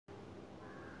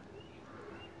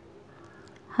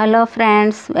Hello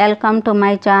friends, welcome to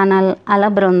my channel అల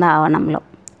బృందావనంలో.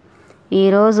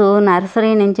 ఈరోజు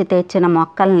నర్సరీ నుంచి తెచ్చిన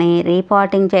మొక్కల్ని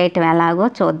రీపాటింగ్ చేయటం ఎలాగో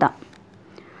చూద్దాం.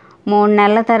 3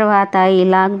 నెలల తర్వాత ఈ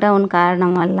లాక్డౌన్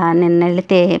కారణం వల్ల నిన్న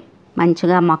వెళితే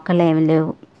మంచిగా మొక్కలు ఏమి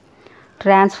లేవు.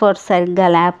 ట్రాన్స్పోర్ట్ సరిగ్గా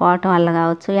లేకపోవటం వల్ల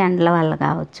కావచ్చు, ఎండల వల్ల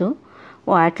కావచ్చు.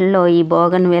 వాటిల్లో ఈ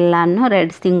బోగన్ విల్లాను,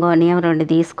 రెడ్ సింగోనియం 2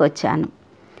 తీసుకొచ్చాను.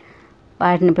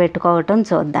 వాటిని పెట్టుకోవటం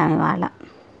చూద్దాం ఇవాళ.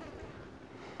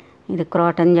 ఇది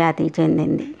క్రోటన్ జాతికి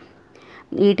చెందింది.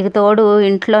 వీటికి తోడు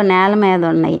ఇంట్లో నేల మీద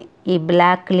ఉన్నాయి ఈ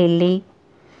బ్లాక్ లిల్లీ,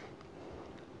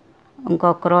 ఇంకో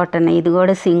క్రోటన్, ఇది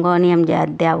కూడా సింగోనియం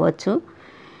జాతి అవ్వచ్చు.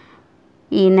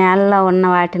 ఈ నేలలో ఉన్న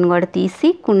వాటిని కూడా తీసి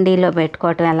కుండీలో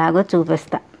పెట్టుకోవటం ఎలాగో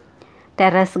చూపిస్తా.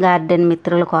 టెర్రస్ గార్డెన్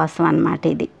మిత్రుల కోసం అన్నమాట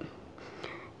ఇది.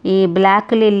 ఈ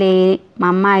బ్లాక్ లిల్లీ మా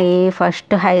అమ్మాయి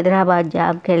ఫస్ట్ హైదరాబాద్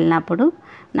జాబ్కి వెళ్ళినప్పుడు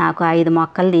నాకు 5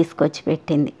 మొక్కలు తీసుకొచ్చి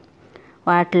పెట్టింది.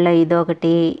 వాటిలో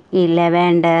ఇదొకటి, ఈ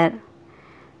లెవెండర్,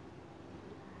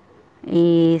 ఈ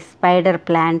స్పైడర్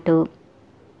ప్లాంటు.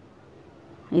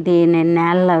 ఇది నేను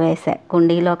నేలలో వేసా,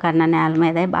 కుండీలో కన్నా నేల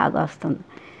మీదే బాగా వస్తుంది.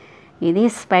 ఇది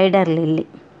స్పైడర్ లిల్లీ.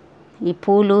 ఈ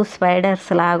పూలు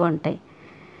స్పైడర్స్ లాగా ఉంటాయి,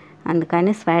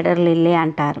 అందుకని స్పైడర్ లిల్లీ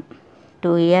అంటారు.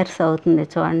 2 years అవుతుంది,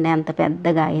 చూడండి ఎంత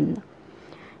పెద్దగా అయిందో.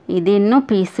 ఇది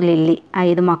పీస్ లిల్లీ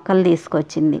 5 మొక్కలు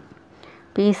తీసుకొచ్చింది.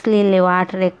 పీస్ లిల్లీ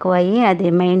వాటర్ ఎక్కువ అయ్యి అది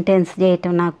మెయింటెన్స్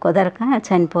చేయటం నాకు కుదరక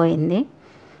చనిపోయింది.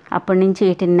 అప్పటి నుంచి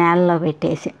వీటిని నేలలో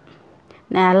పెట్టేసి,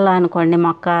 నేలలో అనుకోండి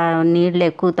మొక్క నీళ్ళు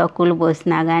ఎక్కువ తక్కువలు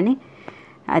పోసినా కానీ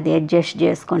అది అడ్జస్ట్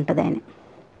చేసుకుంటుందని.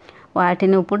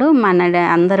 వాటిని ఇప్పుడు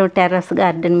అందరూ టెర్రస్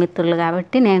గార్డెన్ మిత్రులు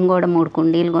కాబట్టి నేను కూడా 3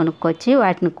 కుండీలు కొనుక్కొచ్చి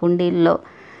వాటిని కుండీల్లో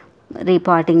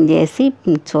రీపాటింగ్ చేసి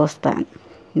చూస్తాను,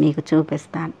 మీకు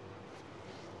చూపిస్తాను.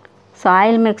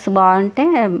 సాయిల్ మిక్స్ బాగుంటే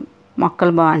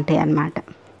మొక్కలు బాగుంటాయి అన్నమాట.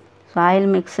 Soil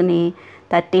మిక్స్ని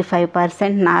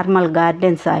 35% normal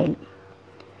garden soil,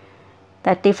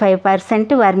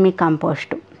 35% vermi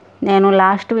compost. నేను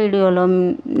లాస్ట్ వీడియోలో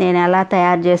నేను ఎలా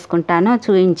తయారు చేసుకుంటానో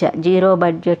చూపించా. 0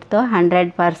 బడ్జెట్తో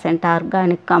 100%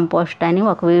 ఆర్గానిక్ కంపోస్ట్ అని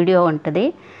ఒక వీడియో ఉంటుంది,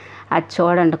 అది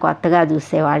చూడండి. కొత్తగా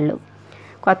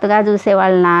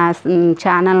చూసేవాళ్ళు నా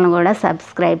ఛానల్ను కూడా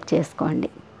సబ్స్క్రైబ్ చేసుకోండి.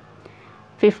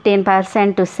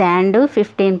 15% శాండ్,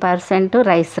 15%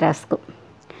 రైస్ రస్క్.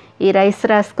 ఈ రైస్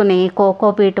రస్క్ని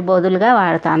కోకోపీట్ బదులుగా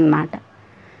వాడతాను అన్నమాట.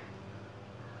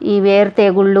 ఈ వేరు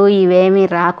తెగుళ్ళు ఇవేమీ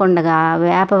రాకుండా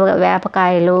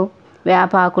వేపకాయలు,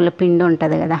 వేపాకుల పిండి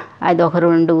ఉంటుంది కదా, అది ఒక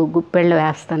 2 గుప్పెళ్ళు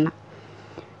వేస్తున్నా.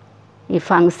 ఈ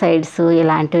ఫంగసైడ్స్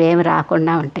ఇలాంటివి ఏమి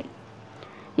రాకుండా ఉంటాయి.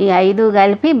 ఈ 5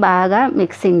 కలిపి బాగా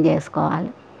మిక్సింగ్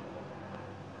చేసుకోవాలి.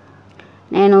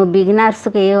 నేను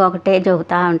బిగినర్స్కి ఒకటే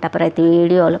చెబుతూ ఉంటా ప్రతి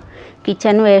వీడియోలో,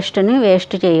 కిచెన్ వేస్ట్ని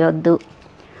వేస్ట్ చేయొద్దు.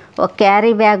 ఒక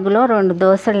క్యారీ బ్యాగ్లో 2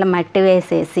 దోసెళ్ళ మట్టి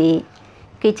వేసేసి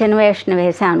కిచెన్ వేస్ట్ని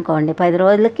వేసా అనుకోండి, 10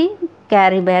 రోజులకి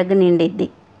క్యారీ బ్యాగ్ నిండిద్ది.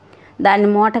 దాన్ని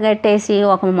మూట కట్టేసి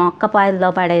ఒక మొక్క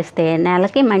పాదులో పడేస్తే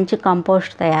నెలకి మంచి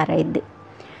కంపోస్ట్ తయారైద్ది.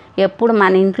 ఎప్పుడు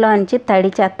మన ఇంట్లో నుంచి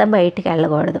తడి చెత్త బయటికి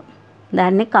వెళ్ళకూడదు,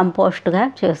 దాన్ని కంపోస్ట్గా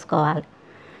చేసుకోవాలి.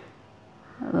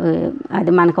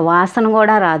 అది మనకు వాసన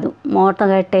కూడా రాదు. మూట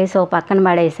కట్టేసి ఓ పక్కన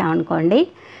పడేసామనుకోండి,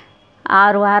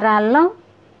 6 వారాల్లో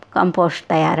కంపోస్ట్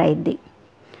తయారైద్ది.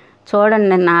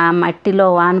 చూడండి, నా మట్టిలో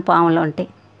వానపాములు ఉంటాయి.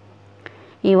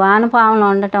 ఈ వానపాములు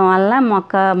ఉండటం వల్ల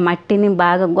మొక్క మట్టిని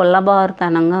బాగా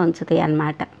గుల్లబారుతనంగా ఉంచుతాయి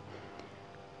అన్నమాట.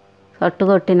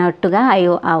 కొట్టుకొట్టినట్టుగా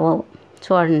అవి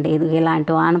చూడండి, ఇది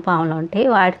ఇలాంటి వానపాములు ఉంటాయి.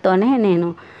 వాటితోనే నేను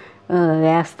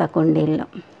వేస్తా కుండీల్లో.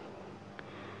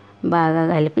 బాగా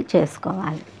కలిపి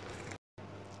చేసుకోవాలి.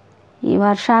 ఈ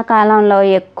వర్షాకాలంలో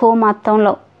ఎక్కువ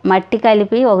మొత్తంలో మట్టి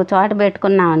కలిపి ఒక చోట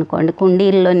పెట్టుకున్నాం అనుకోండి,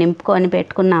 కుండీల్లో నింపుకొని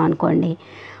పెట్టుకున్నాం అనుకోండి,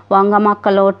 వంగ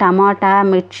మొక్కలు, టమాటా,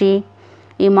 మిర్చి,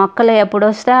 ఈ మొక్కలు ఎప్పుడు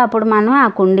వస్తే అప్పుడు మనం ఆ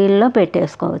కుండీల్లో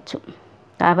పెట్టేసుకోవచ్చు.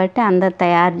 కాబట్టి అందరు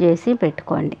తయారు చేసి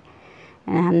పెట్టుకోండి.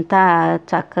 అంతా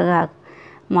చక్కగా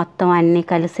మొత్తం అన్నీ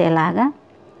కలిసేలాగా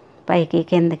పైకి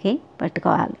కిందకి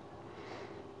పెట్టుకోవాలి.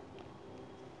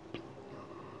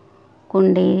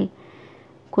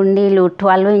 కుండీలు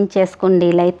 12 inches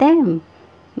కుండీలు అయితే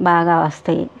బాగా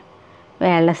వస్తాయి.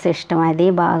 వేళ్ళ సిస్టమ్ అది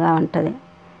బాగా ఉంటుంది.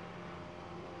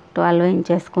 12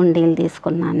 inches కుండీలు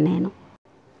తీసుకున్నాను నేను.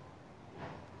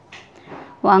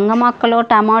 వంగ మొక్కలు,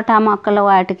 టమాటా మొక్కలు,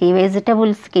 వాటికి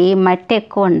వెజిటబుల్స్కి మట్టి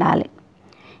ఎక్కువ ఉండాలి.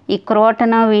 ఈ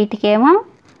క్రోటన్ వీటికేమో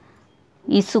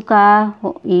ఇసుక,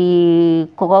 ఈ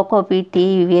కోకోపీట్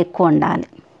ఇవి ఎక్కువ ఉండాలి.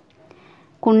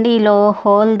 కుండీలో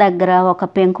హోల్ దగ్గర ఒక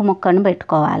పెంకు ముక్కను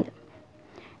పెట్టుకోవాలి.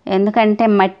 ఎందుకంటే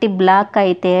మట్టి బ్లాక్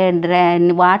అయితే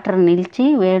వాటర్ నిలిచి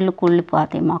వేళ్ళు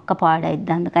కుళ్ళిపోతాయి, మొక్క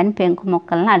పాడైద్ది. అందుకని పెంకు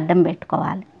ముక్కలను అడ్డం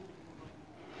పెట్టుకోవాలి.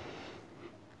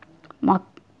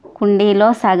 కుండీలో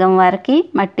సగం వరకు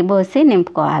మట్టి పోసి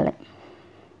నింపుకోవాలి.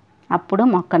 అప్పుడు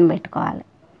మొక్కను పెట్టుకోవాలి.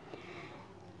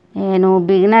 నేను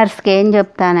బిగినర్స్కి ఏం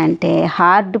చెప్తానంటే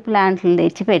హార్డ్ ప్లాంట్లు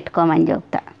తెచ్చి పెట్టుకోమని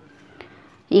చెప్తా.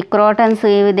 ఈ క్రోటన్స్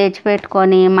ఇవి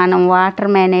తెచ్చిపెట్టుకొని మనం వాటర్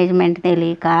మేనేజ్మెంట్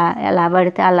తెలియక ఎలా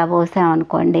పడితే అలా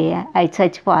పోసామనుకోండి, అవి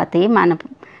చచ్చిపోతాయి, మన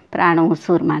ప్రాణం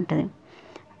ఉసూరమంటుంది.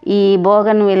 ఈ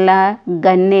బోగన్విల్ల,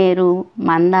 గన్నేరు,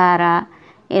 మందార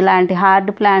ఇలాంటి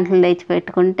హార్డ్ ప్లాంట్లు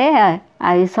తెచ్చిపెట్టుకుంటే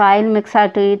అవి సాయిల్ మిక్స్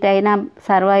అటు ఇటు అయినా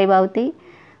సర్వైవ్ అవుతాయి,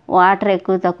 వాటర్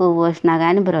ఎక్కువ తక్కువ పోసినా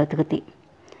కానీ బ్రతుకుతాయి.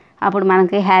 అప్పుడు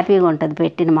మనకి హ్యాపీగా ఉంటుంది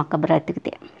పెట్టిన మొక్క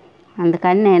బ్రతికితే.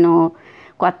 అందుకని నేను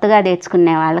కొత్తగా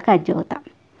తెచ్చుకునే వాళ్ళకి అది చెబుతాను.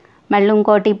 మళ్ళీ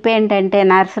ఇంకో టిప్ ఏంటంటే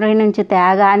నర్సరీ నుంచి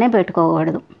తేగానే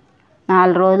పెట్టుకోకూడదు,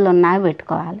 4 రోజులు ఉన్నా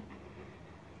పెట్టుకోవాలి.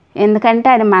 ఎందుకంటే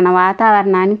అది మన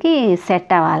వాతావరణానికి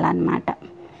సెట్ అవ్వాలన్నమాట.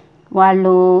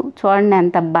 వాళ్ళు చూడండి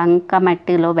ఎంత బంక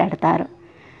మట్టిలో పెడతారు.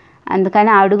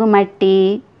 అందుకని అడుగు మట్టి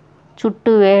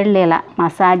చుట్టూ వేళ్ళు ఇలా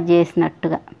మసాజ్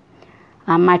చేసినట్టుగా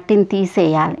ఆ మట్టిని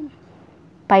తీసేయాలి.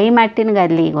 పై మట్టిని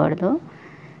కదిలియకూడదు,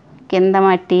 కింద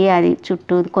మట్టి అది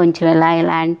చుట్టూ కొంచెం ఇలా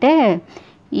ఇలా అంటే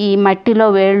ఈ మట్టిలో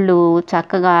వేళ్ళు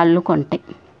చక్కగా అల్లుకుంటాయి.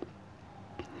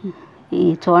 ఈ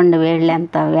చూడండి వేళ్ళు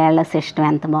ఎంత, వేళ్ళ సిస్టమ్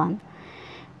ఎంత బాగుంది.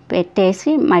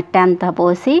 పెట్టేసి మట్టి అంతా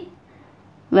పోసి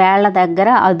వేళ్ళ దగ్గర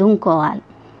అదుముకోవాలి,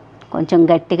 కొంచెం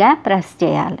గట్టిగా ప్రెస్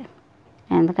చేయాలి.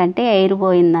 ఎందుకంటే ఎయిర్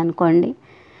పోయిందనుకోండి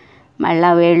మళ్ళీ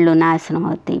వేళ్ళు నాశనం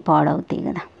అవుతాయి, పాడవుతాయి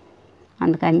కదా.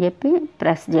 అందుకని చెప్పి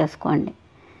ప్రెస్ చేసుకోండి.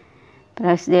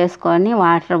 ప్రెస్ చేసుకొని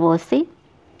వాటర్ పోసి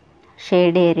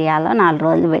షేడ్ ఏరియాలో 4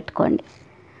 రోజులు పెట్టుకోండి.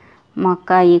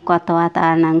 మొక్క ఈ కొత్త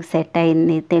వాతావరణానికి సెట్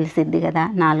అయింది తెలిసిద్ది కదా.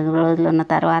 4 రోజులు ఉన్న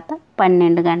తర్వాత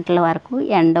 12 గంటల వరకు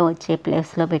ఎండ వచ్చే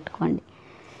ప్లేస్లో పెట్టుకోండి.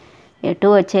 ఎటు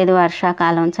వచ్చేది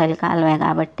వర్షాకాలం చలికాలమే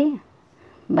కాబట్టి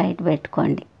బయట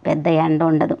పెట్టుకోండి, పెద్ద ఎండ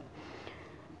ఉండదు.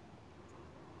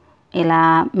 ఇలా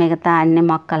మిగతా అన్ని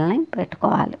మొక్కల్ని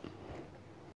పెట్టుకోవాలి.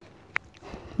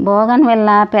 బోగన్విల్ల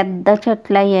పెద్ద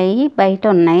చెట్లు అయ్యాయి, బయట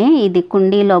ఉన్నాయి. ఇది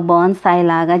కుండీలో బోన్సాయి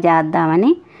లాగా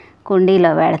చేద్దామని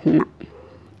కుండీలో పెడుతున్నా.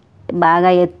 బాగా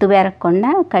ఎత్తు పెరగకుండా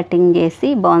కటింగ్ చేసి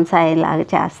బోన్సాయి లాగా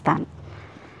చేస్తాను.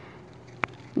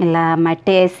 ఇలా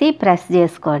మట్టి వేసి ప్రెస్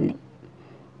చేసుకోండి,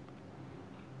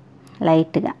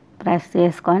 లైట్గా ప్రెస్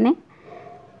చేసుకొని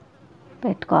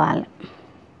పెట్టుకోవాలి.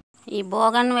 ఈ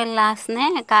బోగన్విల్లాస్నే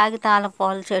కాగితాల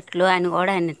పూల చెట్లు అని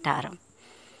కూడా అంటారు.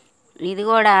 ఇది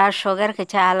కూడా షుగర్కి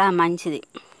చాలా మంచిది.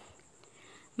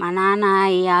 మా నాన్న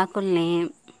ఈ ఆకుల్ని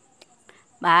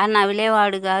బాగా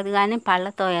నవిలేవాడు కాదు కానీ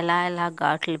పళ్ళతో ఎలా ఎలా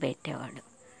ఘాట్లు పెట్టేవాడు.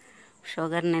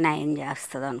 షుగర్ని నయం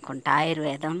చేస్తుంది అనుకుంటా.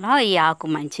 ఆయుర్వేదంలో ఈ ఆకు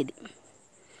మంచిది.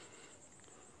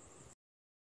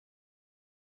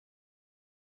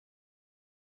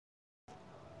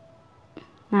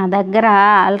 నా దగ్గర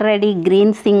ఆల్రెడీ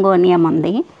గ్రీన్ సింగోనియం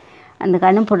ఉంది,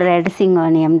 అందుకని ఇప్పుడు రెడ్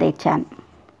సింగోనియం తెచ్చాను.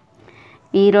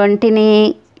 ఈ రెంటిని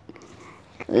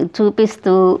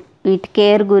చూపిస్తూ వీటి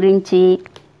కేర్ గురించి,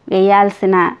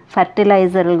 వేయాల్సిన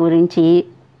ఫర్టిలైజర్ల గురించి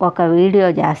ఒక వీడియో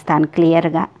చేస్తాను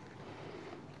క్లియర్గా.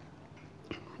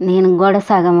 నేను కూడా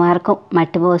సగం వరకు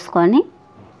మట్టి పోసుకొని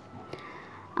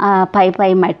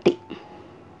పై మట్టి,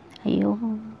 అయ్యో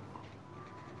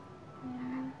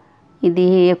ఇది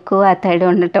ఎక్కువ తడి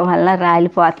ఉండటం వల్ల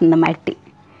రాలిపోతుంది మట్టి.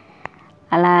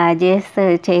 అలా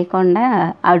చేయకుండా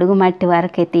అడుగు మట్టి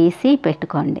వరకే తీసి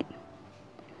పెట్టుకోండి.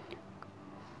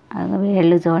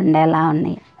 వేళ్ళు చూడండి ఎలా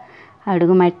ఉన్నాయి.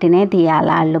 అడుగు మట్టినే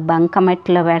తీయాలి, వాళ్ళు బంక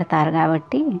మట్టిలో పెడతారు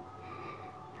కాబట్టి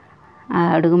ఆ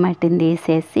అడుగు మట్టిని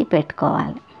తీసేసి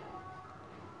పెట్టుకోవాలి.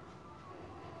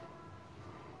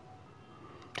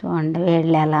 చూడండి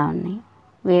వేళ్ళు ఎలా ఉన్నాయి.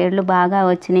 వేళ్ళు బాగా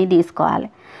వచ్చినాయి తీసుకోవాలి.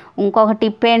 ఇంకొక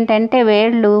టిప్ ఏంటంటే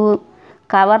వేళ్ళు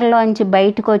కవర్లోంచి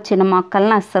బయటకు వచ్చిన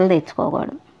మొక్కలను అస్సలు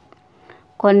తెచ్చుకోకూడదు.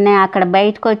 కొన్ని అక్కడ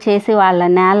బయటకు వచ్చేసి వాళ్ళ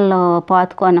నేలలో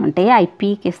పాతుకొని ఉంటాయి, అవి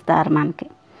పీకిస్తారు మనకి.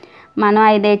 మనం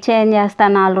అవి తెచ్చి ఏం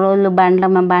చేస్తాం, 4 రోజులు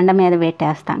బండ మీద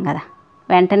పెట్టేస్తాం కదా,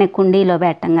 వెంటనే కుండీలో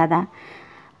పెట్టం కదా.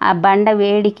 ఆ బండ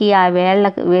వేడికి ఆ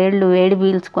వేళ్ళు వేడి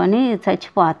పీల్చుకొని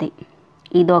చచ్చిపోతాయి.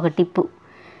 ఇది ఒక టిప్పు.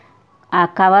 ఆ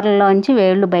కవర్లోంచి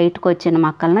వేళ్ళు బయటకు వచ్చిన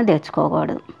మొక్కలను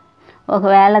తెచ్చుకోకూడదు.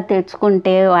 ఒకవేళ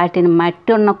తెచ్చుకుంటే వాటిని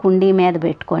మట్టి ఉన్న కుండీ మీద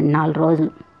పెట్టుకోండి, 4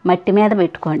 రోజులు మట్టి మీద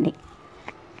పెట్టుకోండి.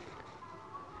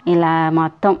 ఇలా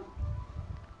మొత్తం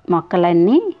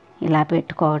మొక్కలన్నీ ఇలా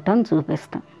పెట్టుకోవటం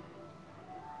చూపిస్తాం.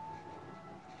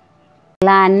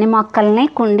 ఇలా అన్ని మొక్కల్ని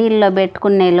కుండీల్లో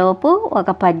పెట్టుకునే లోపు ఒక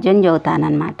పద్యం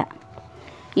చెబుతానమాట.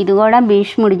 ఇది కూడా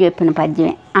భీష్ముడు చెప్పిన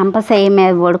పద్యమే. అంపశయ్య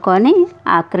మీద పడుకొని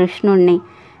ఆ కృష్ణుణ్ణి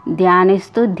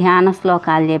ధ్యానిస్తూ ధ్యాన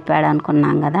శ్లోకాలు చెప్పాడు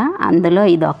అనుకున్నాం కదా, అందులో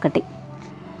ఇది ఒక్కటి.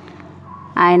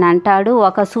 ఆయన అంటాడు,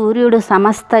 ఒక సూర్యుడు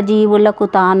సమస్త జీవులకు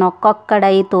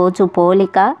తానొక్కొక్కడై తోచు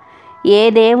పోలిక ఏ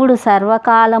దేవుడు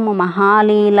సర్వకాలము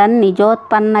మహాలీలన్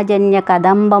నిజోత్పన్నజన్య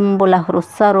కదంబంబుల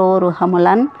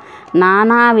హృస్సరోరుహములన్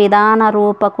నానా విధాన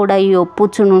రూపకుడై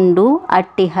ఒప్పుచునుండు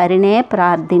అట్టి హరినే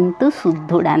ప్రార్థింతు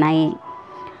శుద్ధుడనై.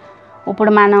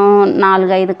 ఇప్పుడు మనం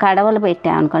 4-5 కడవలు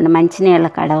పెట్టామనుకోండి, మంచినీళ్ళ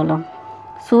కడవలు.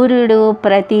 సూర్యుడు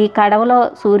ప్రతి కడవలో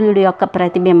సూర్యుడు యొక్క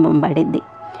ప్రతిబింబం పడిద్ది.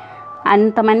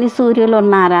 అంతమంది సూర్యులు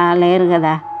ఉన్నారా? లేరు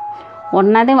కదా.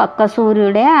 ఉన్నది ఒక్క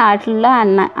సూర్యుడే. వాటిల్లో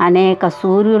అనేక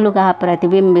సూర్యులుగా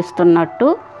ప్రతిబింబిస్తున్నట్టు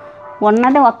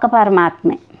ఉన్నది ఒక్క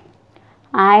పరమాత్మే.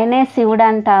 ఆయనే శివుడు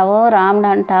అంటావో, రాముడు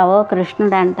అంటావో,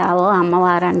 కృష్ణుడు అంటావో,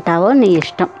 అమ్మవారు అంటావో నీ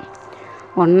ఇష్టం.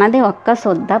 ఉన్నది ఒక్క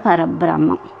శుద్ధ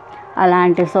పరబ్రహ్మం.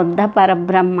 అలాంటి శుద్ధ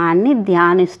పరబ్రహ్మాన్ని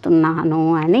ధ్యానిస్తున్నాను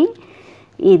అని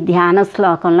ఈ ధ్యాన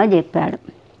శ్లోకంలో చెప్పాడు.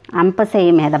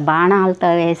 అంపశయ్య మీద, బాణాలతో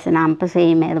వేసిన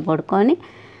అంపశయ్య మీద పడుకొని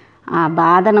ఆ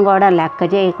బాధను కూడా లెక్క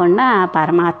చేయకుండా ఆ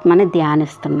పరమాత్మని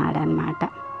ధ్యానిస్తున్నాడు అన్నమాట.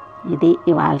 ఇది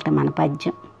ఇవాళ మన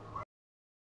పద్యం.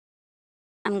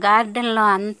 గార్డెన్లో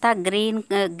అంతా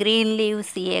గ్రీన్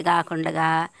లీవ్స్ కాకుండా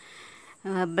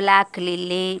బ్లాక్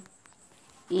లిల్లీ,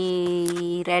 ఈ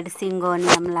రెడ్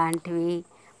సింగోనియం లాంటివి,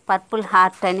 పర్పుల్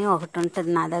హార్ట్ అని ఒకటి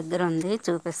ఉంటుంది, నా దగ్గర ఉంది,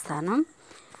 చూపిస్తాను.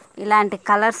 ఇలాంటి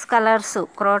కలర్స్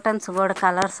క్రోటన్స్ కూడా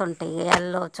కలర్స్ ఉంటాయి,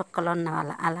 ఎల్లో చుక్కలు ఉన్న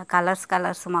వాళ్ళ అలా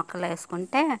కలర్స్ మొక్కలు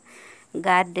వేసుకుంటే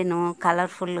గార్డెను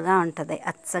కలర్ఫుల్గా ఉంటుంది,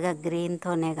 అచ్చగా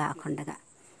గ్రీన్తోనే కాకుండా.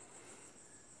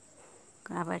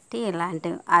 కాబట్టి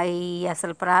ఇలాంటివి అవి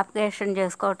అసలు ప్రాపగేషన్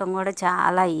చేసుకోవటం కూడా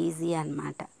చాలా ఈజీ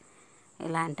అన్నమాట.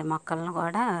 ఇలాంటి మొక్కలను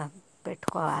కూడా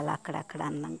పెట్టుకోవాలి అక్కడక్కడ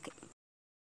అందంకి.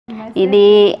 ఇది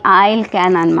ఆయిల్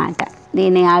క్యాన్ అన్నమాట.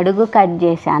 దీని అడుగు కట్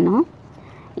చేశాను.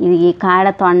 ఇది కాడ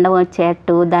తొండ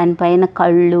వచ్చేట్టు దానిపైన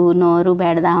కళ్ళు నోరు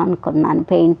పెడదాం అనుకున్నాను,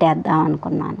 పెయింట్ వేద్దాం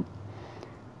అనుకున్నాను.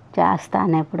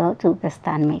 చేస్తాను, ఎప్పుడో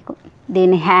చూపిస్తాను మీకు.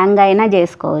 దీన్ని హ్యాంగ్ అయినా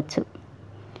చేసుకోవచ్చు.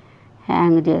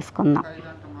 హ్యాంగ్ చేసుకుందాం.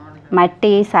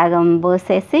 మట్టి సగం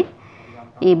పోసేసి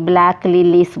ఈ బ్లాక్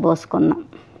లిల్లీస్ పోసుకుందాం.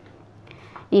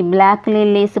 ఈ బ్లాక్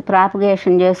లిల్లీస్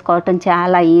ప్రాపగేషన్ చేసుకోవటం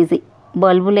చాలా ఈజీ.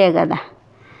 బల్బులే కదా,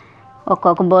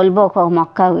 ఒక్కొక్క బల్బు ఒక్కొక్క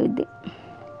మొక్క అవుద్ది.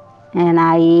 నేను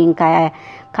అవి ఇంకా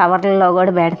కవర్లలో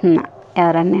కూడా పెడుతున్నా,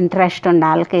 ఎవరన్నా ఇంట్రెస్ట్ ఉండి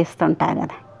వాళ్ళకి ఇస్తుంటా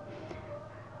కదా.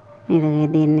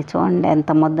 దీన్ని చూడండి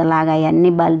ఎంత ముద్దలాగా,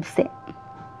 అవన్నీ బల్బ్సే.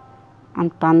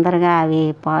 అంత తొందరగా అవి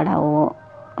పాడవు.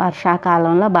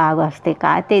 వర్షాకాలంలో బాగా వస్తాయి.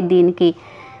 కాకపోతే దీనికి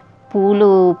పూలు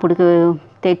ఇప్పుడు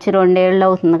తెచ్చి 2 ఏళ్ళు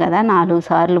అవుతుంది కదా, 4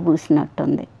 సార్లు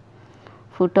పూసినట్టుంది.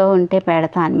 ఫోటో ఉంటే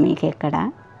పెడతాను మీకు ఇక్కడ.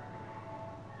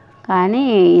 కానీ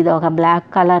ఇది ఒక బ్లాక్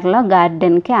కలర్లో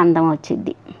గార్డెన్కి అందం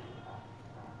వచ్చింది.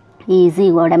 ఈజీ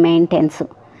కూడా మెయింటెన్స్.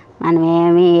 మనం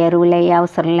ఏమీ ఎరువులు వేయ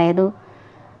అవసరం లేదు,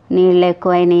 నీళ్ళు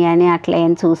ఎక్కువైనాయి అని అట్లా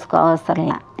ఏం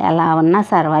చూసుకోవసరంలా, ఎలా ఉన్నా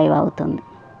సర్వైవ్ అవుతుంది.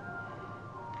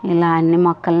 ఇలా అన్ని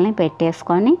మొక్కల్ని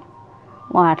పెట్టేసుకొని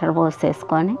వాటర్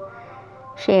పోసేసుకొని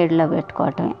షేడ్లో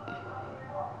పెట్టుకోవటమే.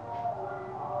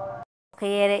 ఒక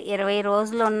 20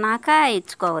 రోజులు ఉన్నాక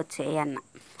ఇచ్చుకోవచ్చు ఏమన్నా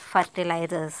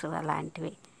ఫర్టిలైజర్స్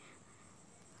అలాంటివి.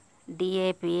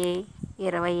 డిఏపి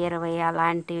 20-20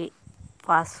 అలాంటివి,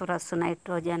 ఫాస్ఫరస్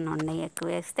నైట్రోజన్ ఉన్నాయి, ఎక్కువ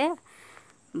వేస్తే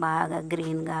బాగా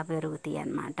గ్రీన్గా పెరుగుతాయి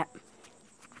అన్నమాట.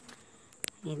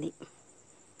 ఇది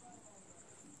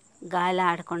గాలి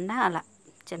ఆడకుండా అలా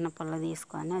చిన్న పుల్ల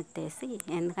తీసుకొని వచ్చేసి,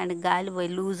 ఎందుకంటే గాలి పోయి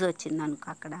లూజ్ వచ్చింది అనుకో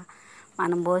అక్కడ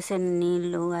మనం పోసిన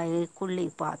నీళ్ళు అవి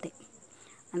కుళ్ళిపోతాయి.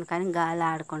 అందుకని గాలి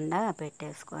ఆడకుండా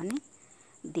పెట్టేసుకొని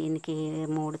దీనికి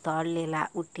 3 తాళ్ళు ఇలా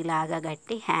ఉట్టిలాగా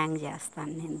కట్టి హ్యాంగ్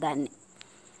చేస్తాను నేను దాన్ని.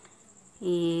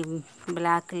 ఈ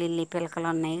బ్లాక్ లిల్లీ పిలకలు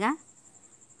ఉన్నాయిగా,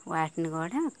 వాటిని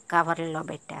కూడా కవర్లలో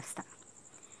పెట్టేస్తా.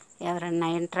 ఎవరన్నా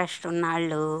ఇంట్రెస్ట్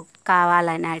ఉన్నవాళ్ళు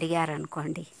కావాలని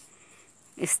అడిగారనుకోండి,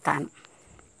 ఇస్తాను.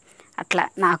 అట్లా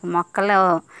నాకు మొక్కలు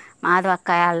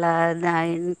మాధవక్క వాళ్ళ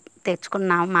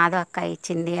తెచ్చుకున్నాము, మాధవక్క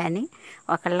ఇచ్చింది అని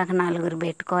ఒకళ్ళకి 4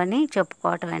 పెట్టుకొని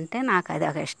చెప్పుకోవటం అంటే నాకు అది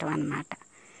ఒక ఇష్టం అన్నమాట.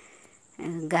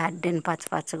 గార్డెన్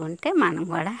పచ్చగా ఉంటే మనం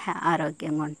కూడా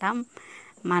ఆరోగ్యంగా ఉంటాం,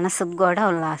 మనసుకు కూడా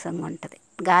ఉల్లాసంగా ఉంటుంది.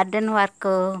 గార్డెన్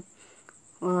వర్క్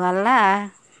వల్ల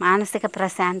మానసిక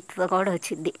ప్రశాంతత కూడా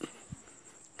వచ్చింది.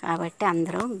 కాబట్టి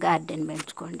అందరూ గార్డెన్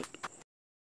పెంచుకోండి.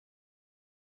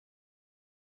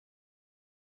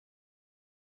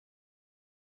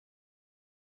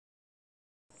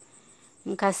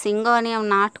 ఇంకా సింగోనియం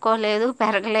నాటుకోలేదు,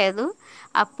 పెరగలేదు.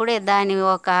 అప్పుడే దాని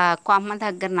ఒక కొమ్మ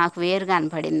దగ్గర నాకు వేరు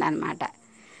కనపడింది అనమాట.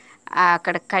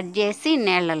 అక్కడ కట్ చేసి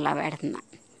నీళ్ళల్లో పెడుతున్నా.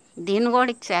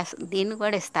 దీన్ని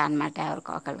కూడా ఇస్తా అనమాట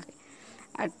ఎవరికొకళ్ళకి.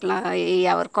 అట్లా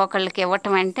ఎవరికొకళ్ళకి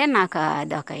ఇవ్వటం అంటే నాకు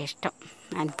అదొక ఇష్టం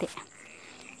అంతే.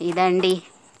 ఇదండి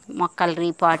మొక్కల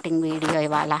రీపాటింగ్ వీడియో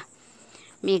ఇవాళ.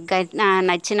 మీకు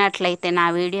నచ్చినట్లయితే నా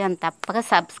వీడియోని తప్పక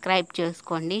సబ్స్క్రైబ్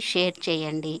చేసుకోండి, షేర్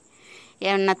చేయండి.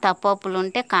 ఏమన్నా తప్పొప్పులు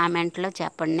ఉంటే కామెంట్లో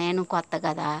చెప్పండి. నేను కొత్త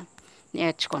కదా,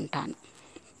 నేర్చుకుంటాను.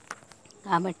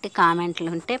 కాబట్టి కామెంట్లు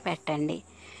ఉంటే పెట్టండి.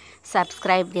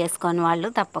 సబ్స్క్రైబ్ చేసుకొని వాళ్ళు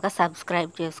తప్పక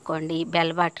సబ్స్క్రైబ్ చేసుకోండి.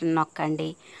 బెల్ బటన్ నొక్కండి.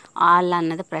 ఆల్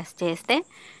అన్నది ప్రెస్ చేస్తే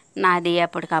నాది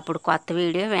ఎప్పటికప్పుడు కొత్త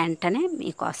వీడియో వెంటనే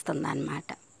మీకు వస్తుందన్నమాట.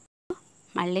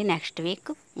 మళ్ళీ నెక్స్ట్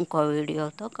వీక్ ఇంకో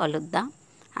వీడియోతో కలుద్దాం.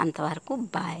 అంతవరకు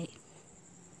బాయ్.